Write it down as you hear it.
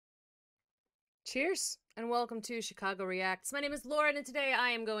Cheers, and welcome to Chicago Reacts. My name is Lauren, and today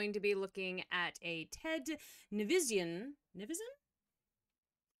I am going to be looking at a Ted Nivison?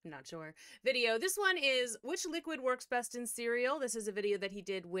 I'm not sure. Video. This one is which liquid works best in cereal. This is a video that he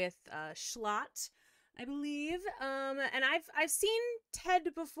did with Schlatt, I believe. And I've seen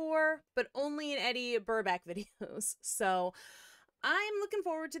Ted before, but only in Eddie Burback videos. So I'm looking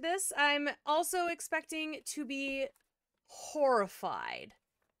forward to this. I'm also expecting to be horrified.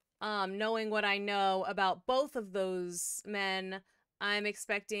 Knowing what I know about both of those men, I'm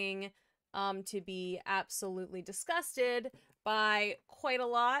expecting to be absolutely disgusted by quite a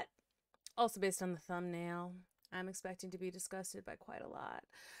lot. Also based on the thumbnail, I'm expecting to be disgusted by quite a lot.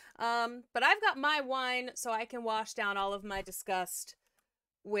 But I've got my wine, so I can wash down all of my disgust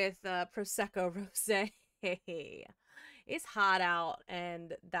with Prosecco Rosé. It's hot out,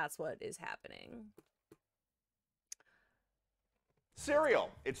 and that's what is happening. Cereal.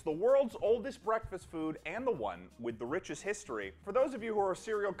 It's the world's oldest breakfast food and the one with the richest history. For those of you who are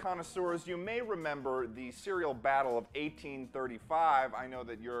cereal connoisseurs, you may remember the cereal battle of 1835. I know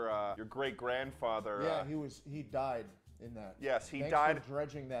that your great-grandfather... Yeah, he died in that. Yes, he Thanks died. for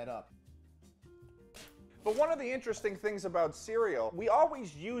dredging that up. But one of the interesting things about cereal, we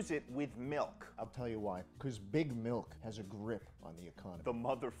always use it with milk. I'll tell you why. Because Big Milk has a grip on the economy. The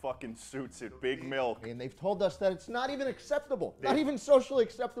motherfucking suits it, Big Milk. And they've told us that it's not even acceptable, not even socially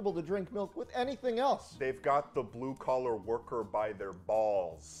acceptable to drink milk with anything else. They've got the blue-collar worker by their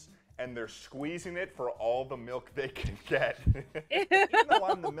balls, and they're squeezing it for all the milk they can get. Even though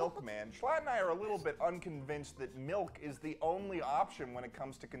I'm the milkman, Schlatt and I are a little bit unconvinced that milk is the only option when it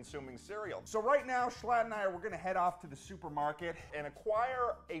comes to consuming cereal. So right now, Schlatt and I we're gonna head off to the supermarket and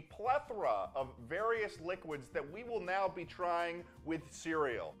acquire a plethora of various liquids that we will now be trying with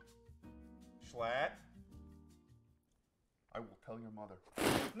cereal. Schlatt, I will tell your mother.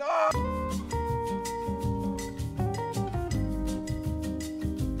 No!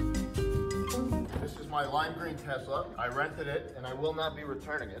 This is my lime green Tesla. I rented it, and I will not be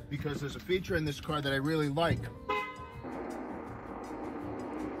returning it because there's a feature in this car that I really like.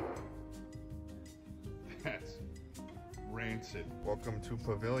 That's rancid. Welcome to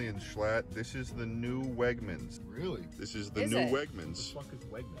Pavilion, Schlatt. This is the new Wegmans. Really? This is the Is new it? Wegmans. What the fuck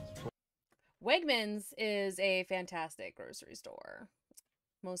is Wegmans? Wegmans is a fantastic grocery store.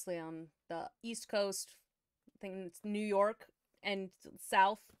 Mostly on the East Coast. I think it's New York and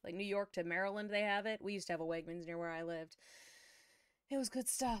south, like New York to Maryland, they have it. We used to have a Wegmans near where I lived. It was good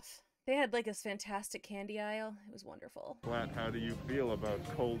stuff. They had like this fantastic candy aisle. It was wonderful. Schlatt, how do you feel about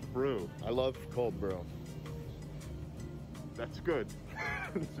cold brew? I love cold brew. That's good.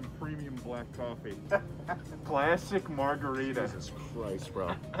 Some premium black coffee. Classic margarita. Jesus Christ,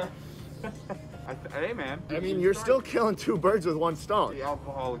 bro. Hey, man. I mean, you're still killing two birds with one stone. The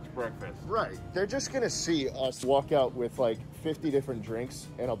alcoholic's breakfast. Right. They're just gonna see us walk out with like 50 different drinks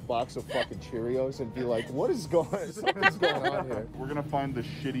and a box of fucking Cheerios and be like, something's going on here. We're gonna find the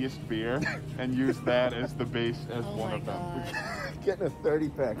shittiest beer and use that as the base as Oh one my of them. God. Getting a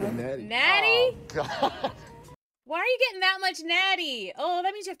 30-pack of Natty. Natty? Oh, God. Why are you getting that much natty? Oh,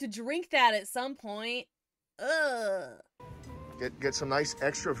 that means you have to drink that at some point. Ugh. Get some nice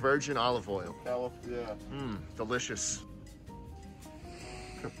extra virgin olive oil. Yeah. Mmm, delicious.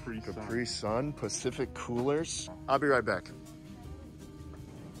 Capri Sun. Capri Sun, Pacific Coolers. I'll be right back.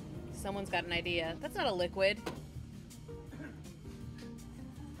 Someone's got an idea. That's not a liquid.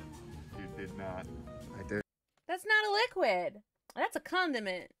 You did not. I did. That's not a liquid. That's a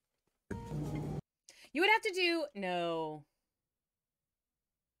condiment. You would have to do... No.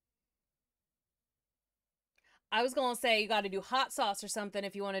 I was going to say you got to do hot sauce or something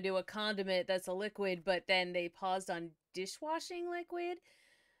if you want to do a condiment that's a liquid, but then they paused on dishwashing liquid.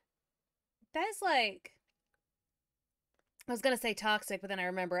 That's like... I was going to say toxic, but then I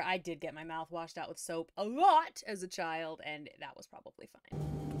remember I did get my mouth washed out with soap a lot as a child, and that was probably fine.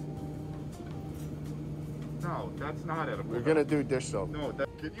 No, that's not edible. We're gonna do dish soap. No, that.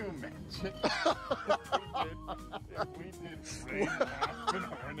 Can you imagine? if we did rain Aspen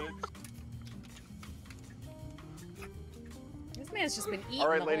Hornets. This man's just been eating All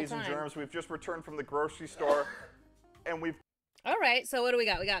right, the ladies whole and time. germs, we've just returned from the grocery store, and we've... All right, so what do we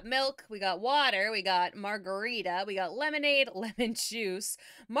got? We got milk, we got water, we got margarita, we got lemonade, lemon juice,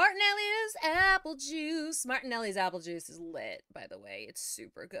 Martinelli's apple juice. Martinelli's apple juice is lit, by the way. It's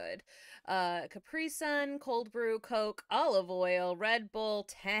super good. Capri Sun, cold brew, Coke, olive oil, Red Bull,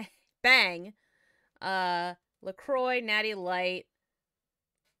 Bang, LaCroix, Natty Light,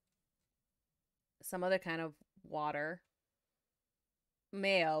 some other kind of water,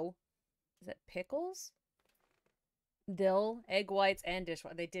 mayo. Is that pickles? Dill, egg whites, and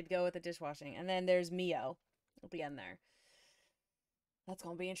dishwashing. They did go with the dishwashing. And then there's Mio at the end there. That's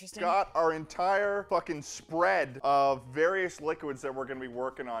gonna be interesting. Got our entire fucking spread of various liquids that we're gonna be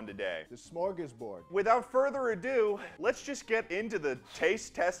working on today. The smorgasbord. Without further ado, let's just get into the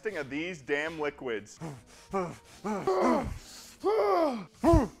taste testing of these damn liquids.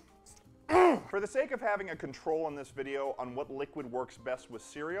 For the sake of having a control in this video on what liquid works best with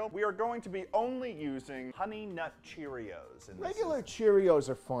cereal, we are going to be only using Honey Nut Cheerios. Regular Cheerios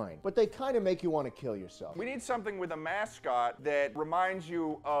are fine, but they kind of make you want to kill yourself. We need something with a mascot that reminds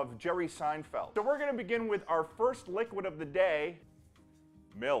you of Jerry Seinfeld. So we're going to begin with our first liquid of the day,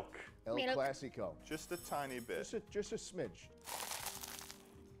 milk. El Clasico. Just a tiny bit. Just a smidge.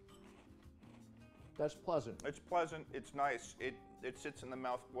 That's pleasant. It's pleasant, it's nice, it sits in the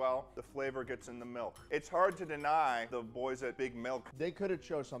mouth well, the flavor gets in the milk. It's hard to deny the boys at Big Milk. They could have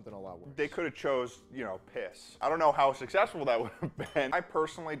chose something a lot worse. They could have chose, you know, piss. I don't know how successful that would have been. I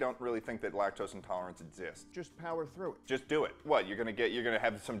personally don't really think that lactose intolerance exists. Just power through it. Just do it. What, you're gonna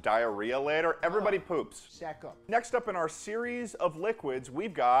have some diarrhea later? Everybody poops. Sack up. Next up in our series of liquids,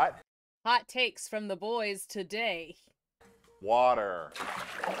 we've got Hot takes from the boys today. water.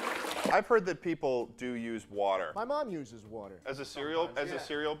 I've heard that people do use water. My mom uses water. As a cereal, a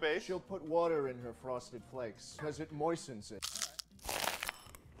cereal base? She'll put water in her Frosted Flakes because it moistens it.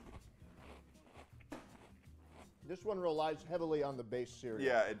 This one relies heavily on the base cereal.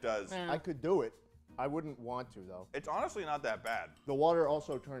 Yeah, it does. I could do it. I wouldn't want to, though. It's honestly not that bad. The water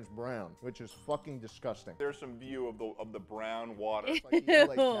also turns brown, which is fucking disgusting. There's some view of the brown water. It's like you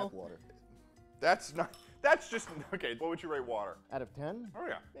like tap water. That's not. That's just okay. What would you rate water? Out of 10? Oh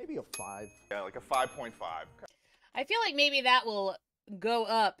yeah. Maybe a 5. Yeah, like a 5.5. I feel like maybe that will go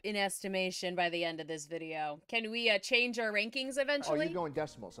up in estimation by the end of this video. Can we change our rankings Oh, eventually? you're going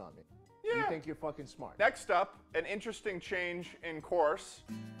decimals on me. Yeah. You think you're fucking smart. Next up, an interesting change in course.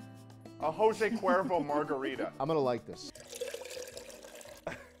 A Jose Cuervo margarita. I'm gonna like this.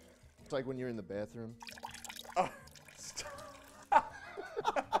 It's like when you're in the bathroom.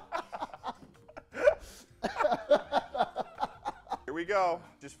 Here we go.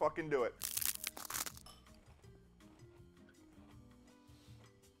 Just fucking do it.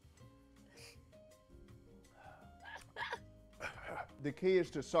 The key is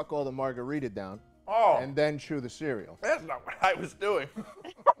to suck all the margarita down Oh, and then chew the cereal. that's not what I was doing.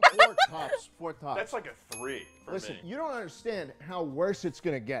 4 tops, 4 tops. That's like a 3 for Listen, me. you don't understand how worse it's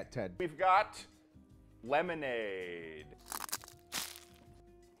gonna get, Ted. We've got lemonade.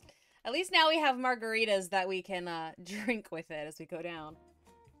 At least now we have margaritas that we can drink with it as we go down.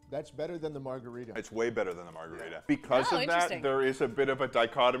 That's better than the margarita. It's way better than the margarita. Because Oh, of that, interesting. there is a bit of a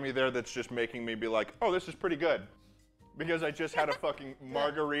dichotomy there that's just making me be like, oh, this is pretty good. Because I just had a fucking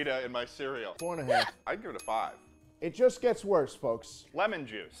margarita in my cereal. 4.5. I'd give it a 5. It just gets worse, folks. Lemon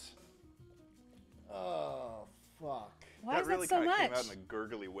juice. Oh, fuck. Why that is really that so kind of much? came out in a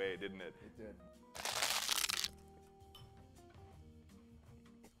gurgly way, didn't it? It did.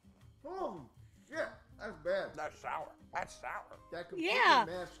 Oh, shit. That's bad. That's sour. That's sour. That completely Yeah.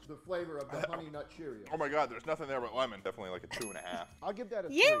 masks the flavor of the Honey Nut Cheerio. Oh my god, there's nothing there but lemon. Definitely like a 2.5. I'll give that a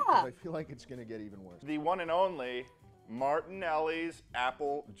 3 Yeah. because I feel like it's going to get even worse. The one and only Martinelli's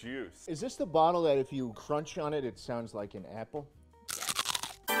apple juice. Is this the bottle that if you crunch on it, it sounds like an apple?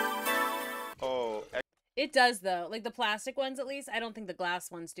 Oh, It does though. Like the plastic ones at least. I don't think the glass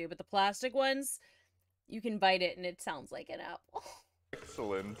ones do, but the plastic ones, you can bite it and it sounds like an apple.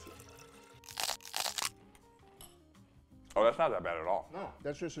 excellent. Oh, that's not that bad at all. No.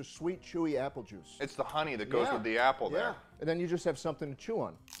 That's just a sweet, chewy apple juice. It's the honey that goes Yeah. with the apple Yeah. there. And then you just have something to chew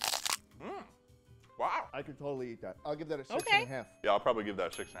on. Wow. I could totally eat that. I'll give that a 6.5. Okay. Yeah, I'll probably give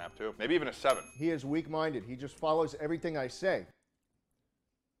that a 6.5 too. Maybe even a 7. He is weak-minded. He just follows everything I say.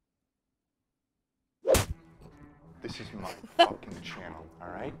 This is my fucking channel, all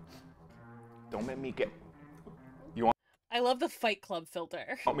right? Don't make me get... I love the Fight Club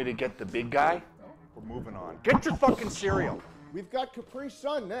filter. Want me to get the big guy? We're moving on. Get your fucking cereal. We've got Capri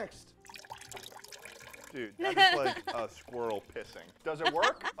Sun next. Dude, that is like a squirrel pissing. Does it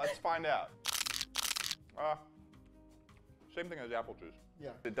work? Let's find out. Same thing as apple juice. Yeah.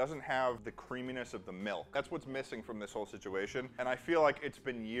 It doesn't have the creaminess of the milk. That's what's missing from this whole situation. And I feel like it's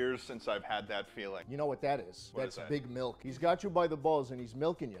been years since I've had that feeling. You know what that is? What That's is that? big milk. He's got you by the balls and he's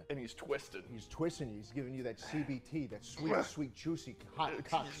milking you. And he's twisted. He's twisting you. He's giving you that CBT, that sweet, sweet, juicy hot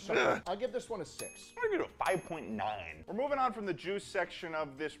cocksucker. I'll give this one a 6. I'm gonna give it a 5.9. We're moving on from the juice section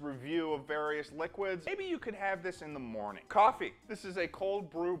of this review of various liquids. Maybe you could have this in the morning. Coffee. This is a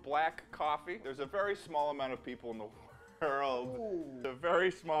cold brew black coffee. There's a very small amount of people in the world. A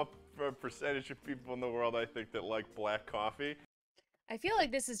very small percentage of people in the world, I think, that like black coffee. I feel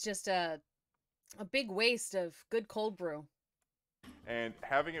like this is just a big waste of good cold brew. And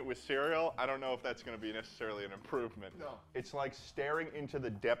having it with cereal, I don't know if that's going to be necessarily an improvement. No. It's like staring into the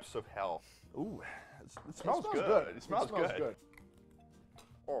depths of hell. Ooh, it smells good. good. It smells good. good.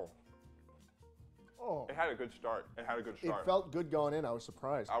 Oh, Oh. it had a good start. It had a good It start. felt good going in. I was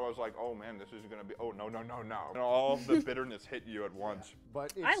surprised. I was like, oh man, this is going to be, oh no. And all the bitterness hit you at once.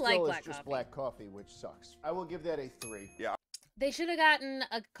 But it I still like is black just coffee. black coffee, which sucks. I will give that a 3. Yeah. They should have gotten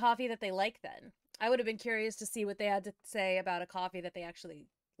a coffee that they like then. I would have been curious to see what they had to say about a coffee that they actually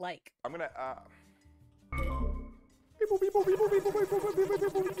like. I'm going to, I'm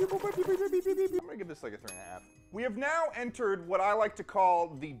gonna give this like a 3.5. We have now entered what I like to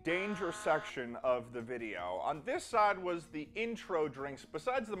call the danger section of the video. On this side was the intro drinks.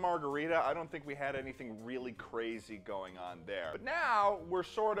 Besides the margarita, I don't think we had anything really crazy going on there. But now we're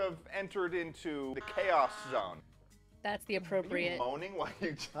sort of entered into the chaos zone. That's the Are you appropriate. moaning while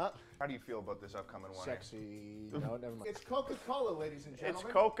you... Huh? How do you feel about this upcoming one? Sexy. No, never mind. It's Coca-Cola, ladies and gentlemen.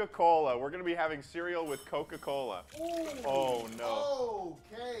 It's Coca-Cola. We're gonna be having cereal with Coca-Cola. Oh no.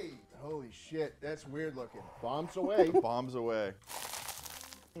 Okay. Holy shit, that's weird looking. Bombs away. Bombs away.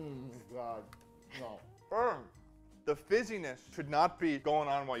 God, no. The fizziness should not be going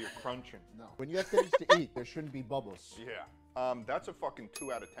on while you're crunching. No. When you have things to eat, there shouldn't be bubbles. Yeah. That's a fucking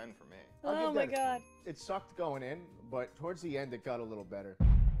 2 out of 10 for me. I'll Oh give my that a god. It sucked going in, but towards the end it got a little better.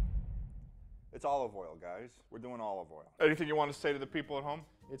 It's olive oil, guys. We're doing olive oil. Anything you want to say to the people at home?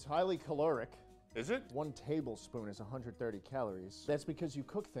 It's highly caloric. Is it? 1 tablespoon is 130 calories. That's because you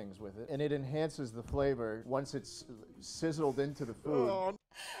cook things with it, and it enhances the flavor once it's sizzled into the food. Oh.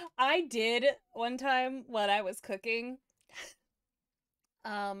 I did one time when I was cooking.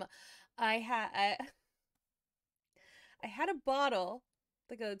 I had a bottle,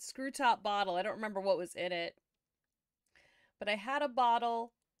 like a screw top bottle. I don't remember what was in it, but I had a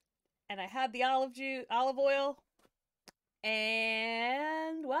bottle, and I had the olive oil,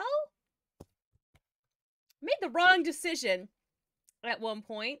 and well, made the wrong decision at one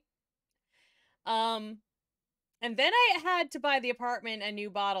point. And then I had to buy the apartment a new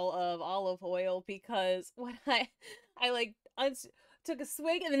bottle of olive oil because when I like took a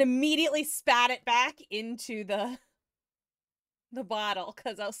swig and then immediately spat it back into the bottle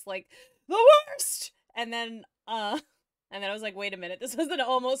because I was like, the worst. And then I was like, wait a minute, this was an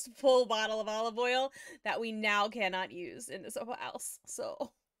almost full bottle of olive oil that we now cannot use in this house.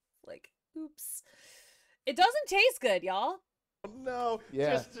 So, like, oops. It doesn't taste good, y'all. No,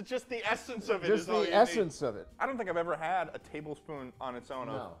 Yeah. just the essence of it Just is all the you essence of it. need. I don't think I've ever had a tablespoon on its own.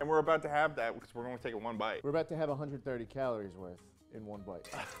 No. And we're about to have that because we're going to take it 1 bite. We're about to have 130 calories worth in 1 bite.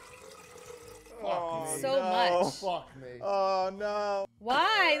 Oh, So no. much. Fuck me. Oh, no.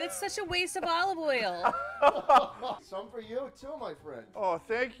 Why? That's such a waste of olive oil. Some for you too, my friend. Oh,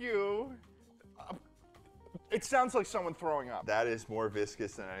 thank you. It sounds like someone throwing up. That is more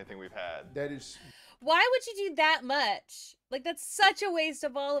viscous than anything we've had. That is. Why would you do that much? Like, that's such a waste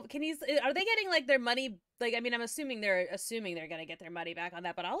of olive. Are they getting like their money? Like, I mean, I'm assuming they're gonna get their money back on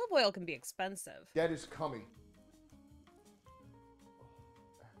that, but olive oil can be expensive. That is coming.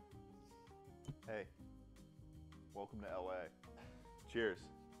 Hey, welcome to LA. Cheers.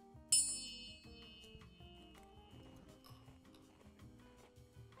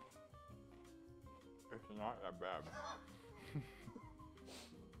 It's not that bad.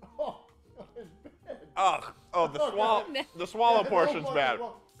 Oh, it's bad. Oh, the swallow portion's Oh, bad.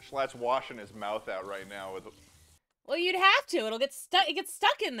 well. Schlatt's washing his mouth out right now with Well, you'd have to. It'll get stuck. It gets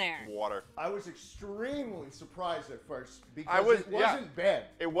stuck in there. water. I was extremely surprised at first because I was- it wasn't bad.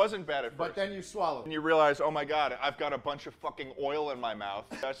 It wasn't bad at But first. then you swallowed. And you realize, oh my God, I've got a bunch of fucking oil in my mouth.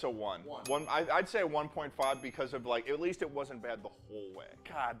 That's a 1. I'd say a 1.5 because of like, at least it wasn't bad the whole way.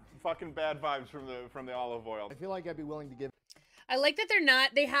 God, fucking bad vibes from the olive oil. I feel like I'd be willing to give. I like that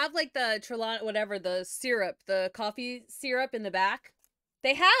they have like the Trelawney, whatever, the syrup, the coffee syrup in the back.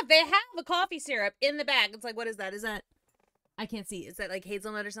 They have a coffee syrup in the back. It's like, what is that? Is that, I can't see. Is that like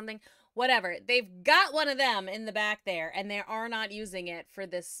hazelnut or something? Whatever. They've got one of them in the back there, and they are not using it for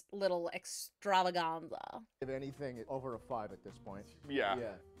this little extravaganza. If anything, over a 5 at this point. Yeah.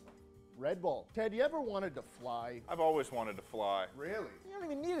 Yeah. Red Bull. Ted, you ever wanted to fly? I've always wanted to fly. Really? You don't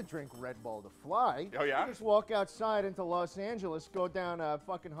even need to drink Red Bull to fly. Oh, yeah? You just walk outside into Los Angeles, go down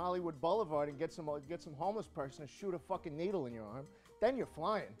fucking Hollywood Boulevard, and get some homeless person to shoot a fucking needle in your arm. Then you're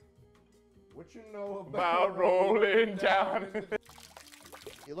flying. What you know About rolling down.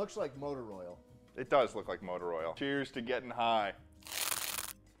 It looks like motor oil. It does look like motor oil. Cheers to getting high.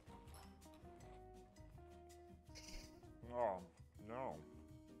 Oh, no.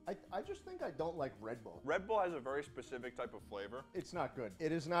 I I just think I don't like Red Bull. Red Bull has a very specific type of flavor. It's not good.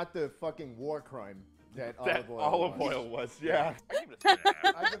 It is not the fucking war crime that That olive oil was, yeah. I give it a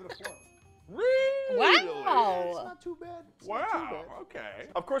 3.5. I give it a 4. Really? Wow. It's not too bad. It's Wow. not too bad. Okay.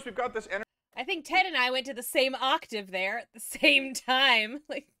 Of course, we've got this energy. I think Ted and I went to the same octave there at the same time,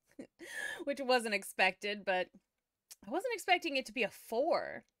 like, which wasn't expected, but I wasn't expecting it to be a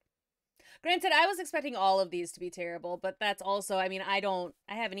 4. Granted, I was expecting all of these to be terrible, but that's also, I mean, I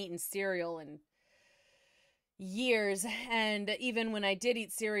haven't eaten cereal in years, and even when I did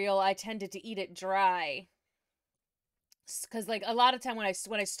eat cereal, I tended to eat it dry. Because, like, a lot of time when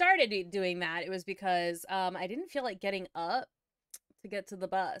I started doing that, it was because I didn't feel like getting up to get to the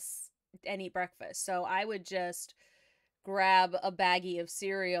bus and eat breakfast. So I would just grab a baggie of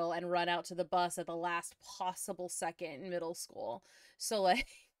cereal and run out to the bus at the last possible second in middle school. So, like,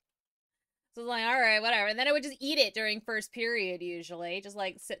 so I was like, all right, whatever. And then I would just eat it during first period usually. Just,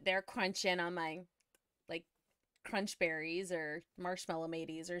 like, sit there crunching on my, like, Crunch Berries or Marshmallow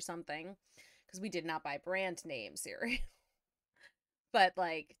Mateys or something. Because we did not buy brand name cereal. But,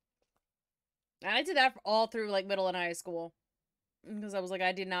 like, and I did that all through, like, middle and high school. Because I was like,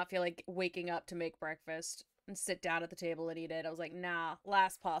 I did not feel like waking up to make breakfast and sit down at the table and eat it. I was like, nah,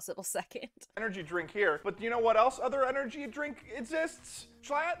 last possible second. Energy drink here. But you know what else other energy drink exists?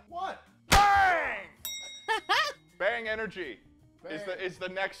 Schlatt? What? Bang! Bang energy Bang. is the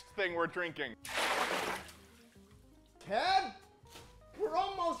next thing we're drinking. Ted, we're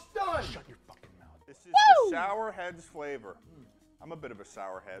almost done. Shut your fucking mouth. This is Woo! the Sour Heads flavor. I'm a bit of a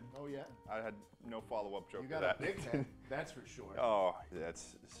sour head. Oh, yeah? I had no follow-up joke You to got that. a big head, that's for sure. Oh,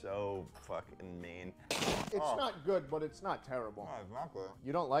 that's so fucking mean. It's not good, but it's not terrible. Oh, it's not good.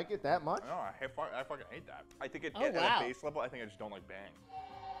 You don't like it that much? No, I fucking hate that. I think Oh, at wow. a base level, I think I just don't like Bang.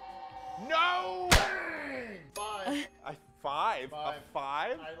 No! Bang! 5. 5? A 5?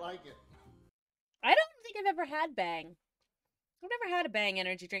 I like it. I don't think I've ever had Bang. I've never had a Bang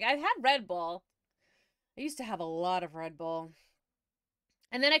energy drink. I've had Red Bull. I used to have a lot of Red Bull.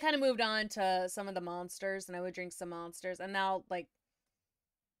 And then I kind of moved on to some of the Monsters, and I would drink some Monsters. And now, like,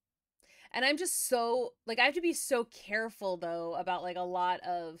 and I'm just so, like, I have to be so careful, though, about, like, a lot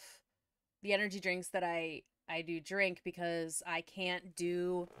of the energy drinks that I do drink, because I can't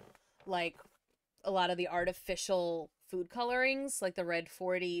do, like, a lot of the artificial food colorings, like the red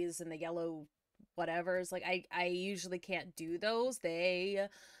 40s and the yellow whatevers. Like, I usually can't do those. They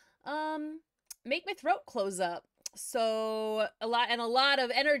make my throat close up. So a lot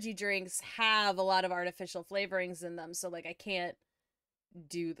of energy drinks have a lot of artificial flavorings in them, so, like, I can't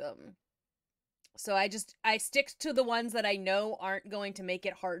do them. So I stick to the ones that I know aren't going to make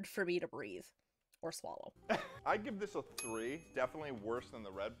it hard for me to breathe or swallow. I give this a 3. Definitely worse than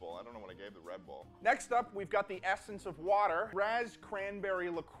the Red Bull. I don't know what I gave the Red Bull. Next up, we've got the Essence of Water, Raz Cranberry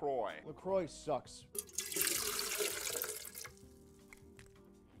LaCroix. LaCroix sucks.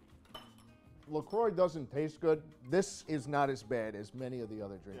 LaCroix doesn't taste good. This is not as bad as many of the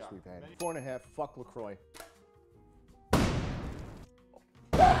other drinks we've had. 4.5, fuck LaCroix.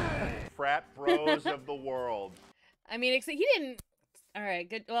 Frat bros of the world. I mean, except he didn't. All right,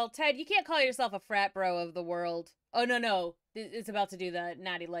 good. Well, Ted, you can't call yourself a frat bro of the world. Oh, no. It's about to do the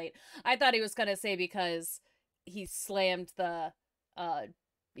Natty Light. I thought he was going to say because he slammed the,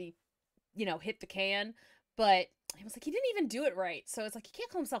 hit the can. But I was like, he didn't even do it right. So it's like, he can't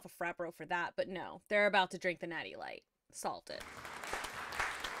call himself a frat bro for that. But no, they're about to drink the Natty Light. Salted.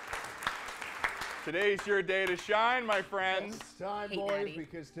 Today's your day to shine, my friends. It's time, Hate boys, Natty.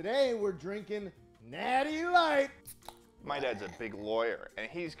 because today we're drinking Natty Light. My dad's a big lawyer, and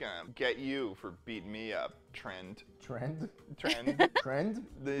he's gonna get you for beating me up, Trend. Trend? Trend. Trend?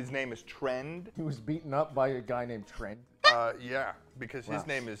 His name is Trend. He was beaten up by a guy named Trent. Yeah, because his Wow.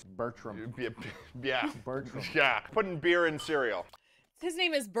 name is Bertram. Yeah. Bertram. Yeah. Putting beer in cereal. His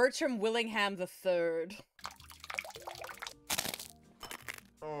name is Bertram Willingham III.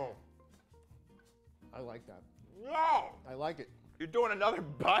 Oh. I like that. No! I like it. You're doing another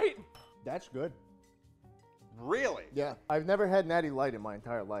bite? That's good. Really? Yeah. I've never had Natty Light in my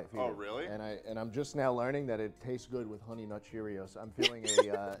entire life. Oh, either. really? And I'm just now learning that it tastes good with Honey Nut Cheerios. I'm feeling a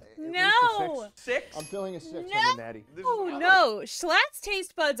at least No! a 6. 6? I'm feeling a 6 on No! the Natty. This Oh, is- no. Schlatt's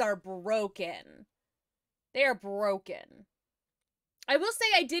taste buds are broken. They are broken. I will say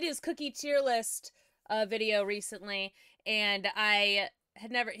I did his cookie tier list video recently, and I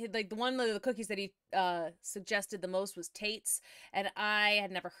had never, like, the one of the cookies that he suggested the most was Tate's, and I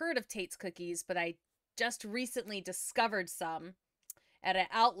had never heard of Tate's cookies, but I just recently discovered some at an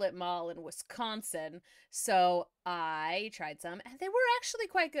outlet mall in Wisconsin, so I tried some, and they were actually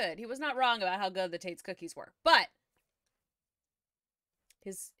quite good. He was not wrong about how good the Tate's cookies were, but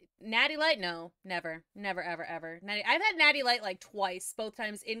His Natty Light? No, never. Never, ever, ever. I've had Natty Light like twice, both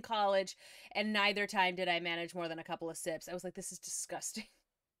times in college, and neither time did I manage more than a couple of sips. I was like, this is disgusting.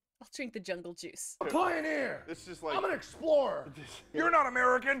 I'll drink the jungle juice. A pioneer. This is like... I'm an explorer. You're not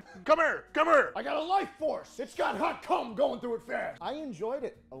American. Come here. Come here. I got a life force. It's got hot cum going through it fast. I enjoyed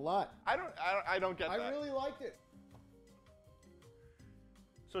it a lot. I don't get that. I really liked it.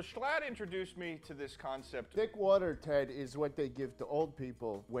 So Schlatt introduced me to this concept. Thick water, Ted, is what they give to old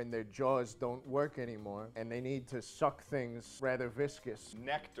people when their jaws don't work anymore and they need to suck things rather viscous.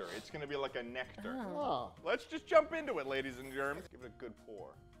 Nectar. It's going to be like a nectar. Oh. Let's just jump into it, ladies and germs. Give it a good pour.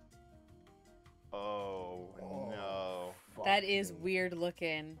 Oh, no. That is weird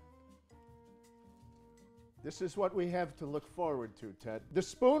looking. This is what we have to look forward to, Ted. The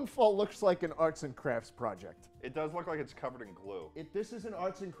spoonful looks like an arts and crafts project. It does look like it's covered in glue. This is an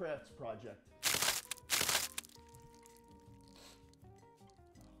arts and crafts project.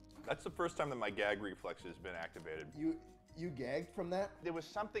 That's the first time that my gag reflex has been activated. You gagged from that? There was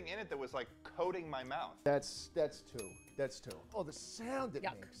something in it that was like coating my mouth. That's two. That's two. Oh, the sound it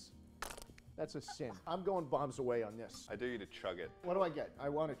makes. That's a sin. I'm going bombs away on this. I dare you to chug it. What do I get? I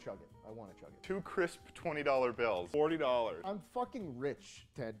want to chug it. I want to chug it. 2 crisp $20 bills. $40. I'm fucking rich,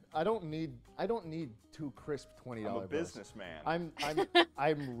 Ted. I don't need 2 crisp $20 I'm a bills. businessman.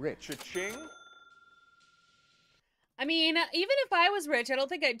 I'm rich. Cha-ching? I mean, even if I was rich, I don't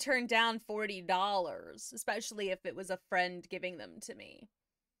think I'd turn down $40, especially if it was a friend giving them to me.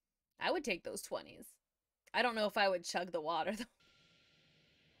 I would take those 20s. I don't know if I would chug the water, though.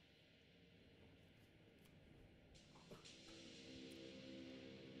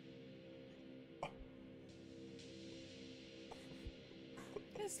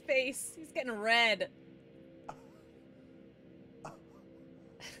 His face, he's getting red.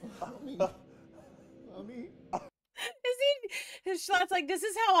 Mommy. Is he? His Schlatt's like, this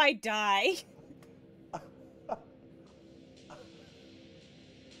is how I die.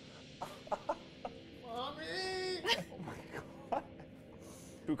 Mommy. Oh my God.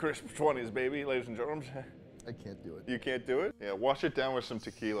 2 crisp 20s, baby, ladies and gentlemen. I can't do it. You can't do it? Yeah, wash it down with some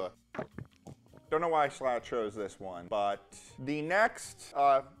tequila. Don't know why Schlatt chose this one, but the next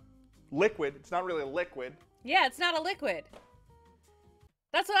liquid, it's not really a liquid. Yeah, it's not a liquid.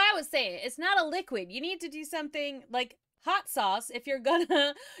 That's what I was saying. It's not a liquid. You need to do something like hot sauce if you're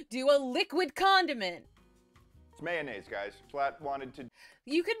gonna do a liquid condiment. It's mayonnaise, guys. Schlatt wanted to...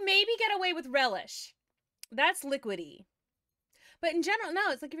 You could maybe get away with relish. That's liquidy. But in general,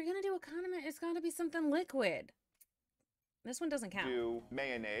 no, it's like if you're gonna do a condiment, it's gotta be something liquid. This one doesn't count. Do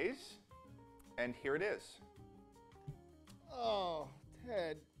mayonnaise, and here it is. Oh,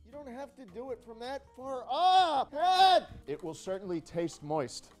 Ted, you don't have to do it from that far up. Ted! It will certainly taste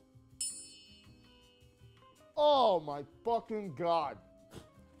moist. Oh my fucking God.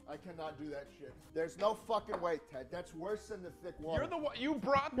 I cannot do that shit. There's no fucking way, Ted. That's worse than the thick water. You're the one, you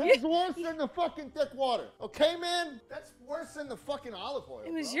brought That's worse than the fucking thick water. Okay, man? That's worse than the fucking olive oil.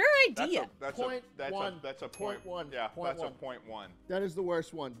 It was bro. your idea. That's Point a one. point. Point one. Yeah, Point that's one. a point one. That is the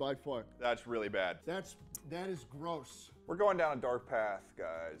worst one by far. That's really bad. That is gross. We're going down a dark path,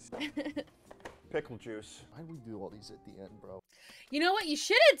 guys. Pickle juice. Why do we do all these at the end, bro? You know what you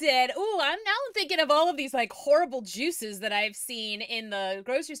should have did? Ooh, I'm thinking of all of these like horrible juices that I've seen in the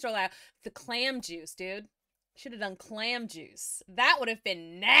grocery store. Like the clam juice, dude. Should have done clam juice. That would have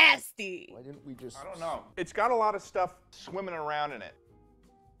been nasty. Why didn't we just... I don't know. It's got a lot of stuff swimming around in it.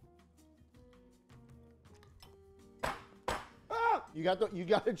 Ah! You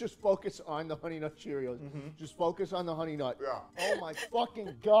got to just focus on the Honey Nut Cheerios. Just focus on the Honey Nut. Yeah. Oh my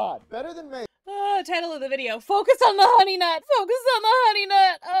fucking God. Better than me. Title of the video, focus on the honey nut. Focus on the honey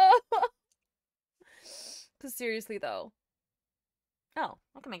nut. Cause seriously though. Oh,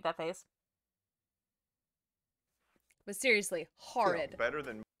 I can make that face. But seriously, horrid. Still better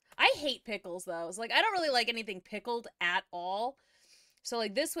than... I hate pickles though. It's like I don't really like anything pickled at all. So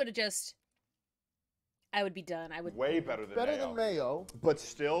like this would have just I would be done. I would Way better than Better mayo. than mayo. But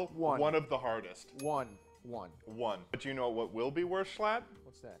still, One. one of the hardest. One. But you know what will be worse, Schlatt?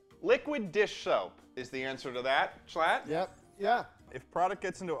 What's that? Liquid dish soap is the answer to that, Schlatt. Yep. Yeah. If product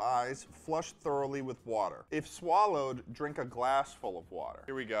gets into eyes, flush thoroughly with water. If swallowed, drink a glass full of water.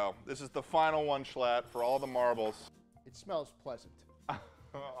 Here we go. This is the final one, Schlatt, for all the marbles. It smells pleasant.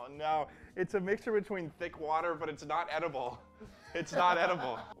 Oh no, it's a mixture between thick water, but it's not edible. It's not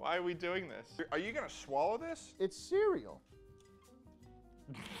edible. Why are we doing this? Are you gonna swallow this? It's cereal.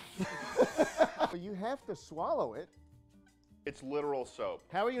 You have to swallow it. It's literal soap.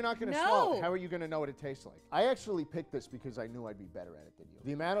 How are you not going to swallow it? How are you going to know what it tastes like? I actually picked this because I knew I'd be better at it than you.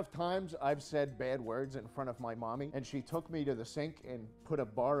 The amount of times I've said bad words in front of my mommy, and she took me to the sink and put a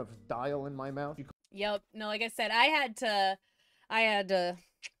bar of dial in my mouth. Yep. No, like I said, I had a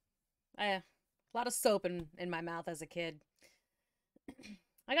lot of soap in my mouth as a kid.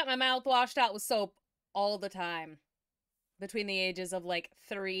 I got my mouth washed out with soap all the time. Between the ages of like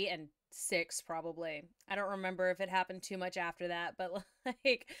 3 and 6, probably. I don't remember if it happened too much after that, but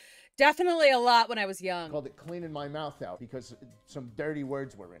like definitely a lot when I was young. I called it cleaning my mouth out because some dirty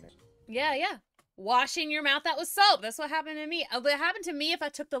words were in it. Yeah, yeah. Washing your mouth out with soap. That's what happened to me. It happened to me if I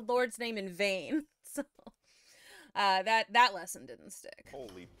took the Lord's name in vain. So that lesson didn't stick.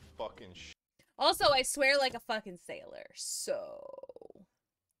 Holy fucking shit. Also, I swear like a fucking sailor. So,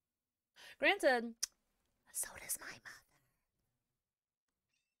 granted, so does my mother.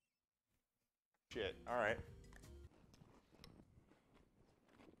 Shit. All right.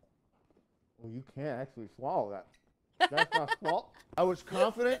 Well, you can't actually swallow that. That's not swallow. I was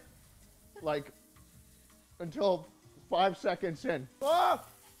confident, like, until 5 seconds in. Ah!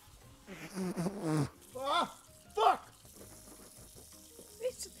 Ah! Fuck!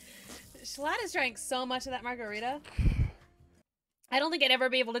 Shalana's drank so much of that margarita. I don't think I'd ever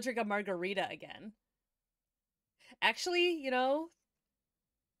be able to drink a margarita again. Actually, you know,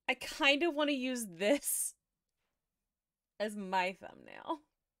 I kind of want to use this as my thumbnail.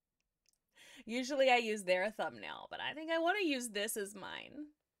 Usually I use their thumbnail, but I think I want to use this as mine.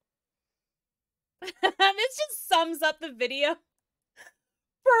 This just sums up the video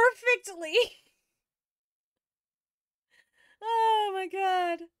perfectly. Oh my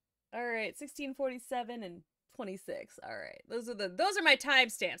god. All right, 1647 and 26. All right. Those are my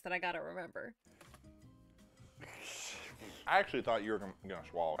timestamps that I got to remember. I actually thought you were gonna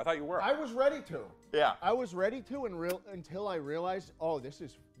swallow. I thought you were. I was ready to. Yeah. I was ready to until I realized, oh, this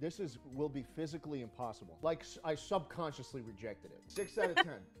will be physically impossible. Like, I subconsciously rejected it. 6 out of 10.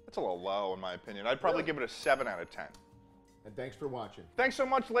 That's a little low in my opinion. I'd probably give it a 7 out of 10. And thanks for watching. Thanks so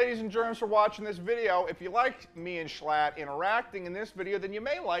much, ladies and germs, for watching this video. If you like me and Schlatt interacting in this video, then you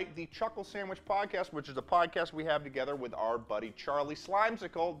may like the Chuckle Sandwich Podcast, which is a podcast we have together with our buddy Charlie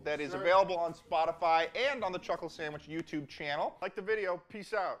Slimesicle that is available on Spotify and on the Chuckle Sandwich YouTube channel. Like the video.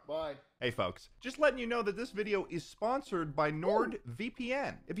 Peace out. Bye. Hey folks, just letting you know that this video is sponsored by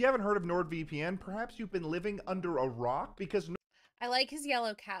NordVPN. If you haven't heard of NordVPN, perhaps you've been living under a rock because I like his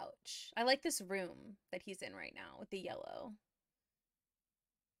yellow couch. I like this room that he's in right now with the yellow.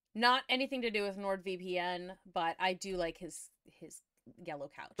 Not anything to do with NordVPN, but I do like his yellow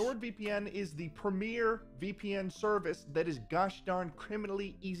couch. NordVPN is the premier VPN service that is gosh darn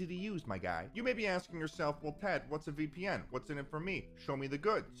criminally easy to use, my guy. You may be asking yourself, well, Ted, what's a VPN? What's in it for me? Show me the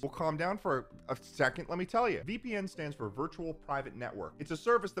goods. Well, calm down for a second. Let me tell you. VPN stands for Virtual Private Network. It's a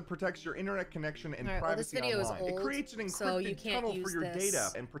service that protects your internet connection and privacy this video online. is old, It creates an so you encrypted can't tunnel use for your this data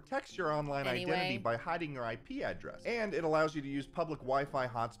and protects your online identity by hiding your IP address. And it allows you to use public Wi-Fi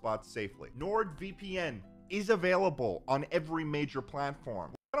hotspots safely. NordVPN is available on every major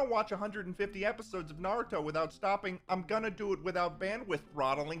platform. I'm gonna watch 150 episodes of Naruto without stopping. I'm gonna do it without bandwidth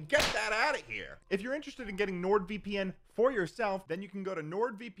throttling. Get that out of here. If you're interested in getting NordVPN for yourself, then you can go to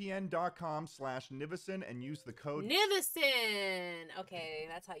nordvpn.com/Nivison and use the code Nivison. Okay,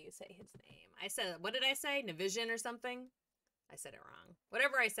 that's how you say his name. I said, what did I say? Nivision or something? I said it wrong.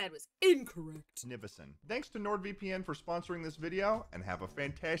 Whatever I said was incorrect. Nivison. Thanks to NordVPN for sponsoring this video, and have a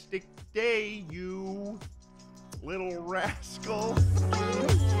fantastic day, you little rascal.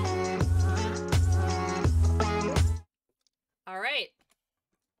 All right.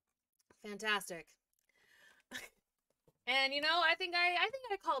 Fantastic. And you know, I think I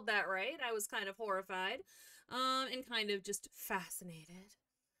called that right. I was kind of horrified, and kind of just fascinated.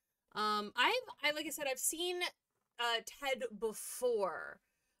 Like I said, I've seen Ted before,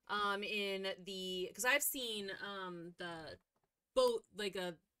 because I've seen the both like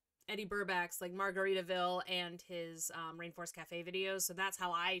Eddie Burbach's like Margaritaville and his Rainforest Cafe videos, so that's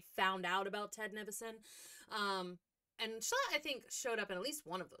how I found out about Ted Nivison. And Schlatt, I think, showed up in at least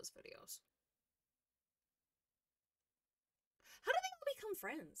one of those videos. How do they all become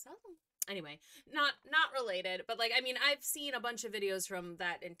friends? Anyway, not related, but like, I mean, I've seen a bunch of videos from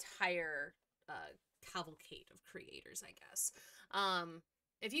that entire cavalcade of creators, I guess.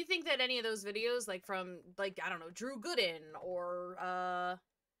 If you think that any of those videos, like from, like, I don't know, Drew Gooden or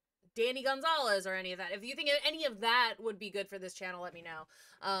Danny Gonzalez or any of that, if you think any of that would be good for this channel, let me know.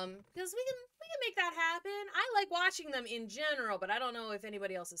 Because we can make that happen. I like watching them in general, but I don't know if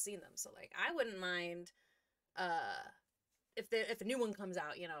anybody else has seen them. So like, I wouldn't mind if a new one comes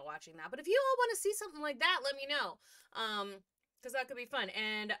out, you know, watching that. But if you all want to see something like that, let me know. because that could be fun.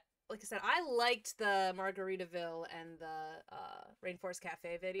 And like I said, I liked the Margaritaville and the Rainforest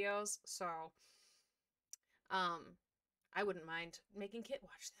Cafe videos, so I wouldn't mind making Kit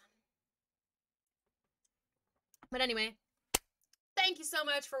watch them. But anyway, thank you so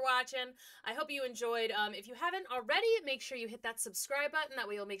much for watching. I hope you enjoyed. If you haven't already, make sure you hit that subscribe button. That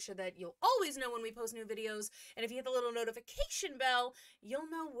way you'll make sure that you'll always know when we post new videos. And if you hit the little notification bell, you'll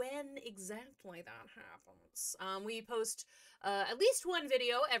know when exactly that happens. We post at least one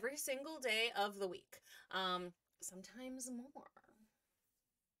video every single day of the week. Sometimes more.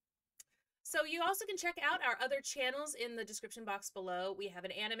 So you also can check out our other channels in the description box below. We have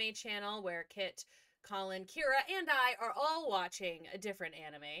an anime channel where Kit, Colin, Kira, and I are all watching a different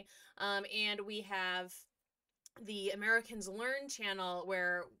anime. And we have the Americans Learn channel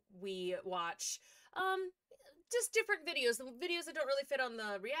where we watch just different videos. The videos that don't really fit on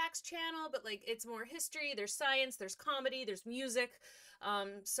the Reacts channel, but like it's more history, there's science, there's comedy, there's music.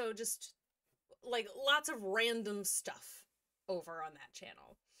 So just like lots of random stuff over on that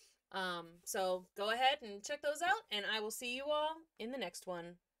channel. So go ahead and check those out, and I will see you all in the next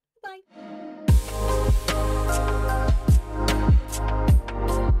one. Bye.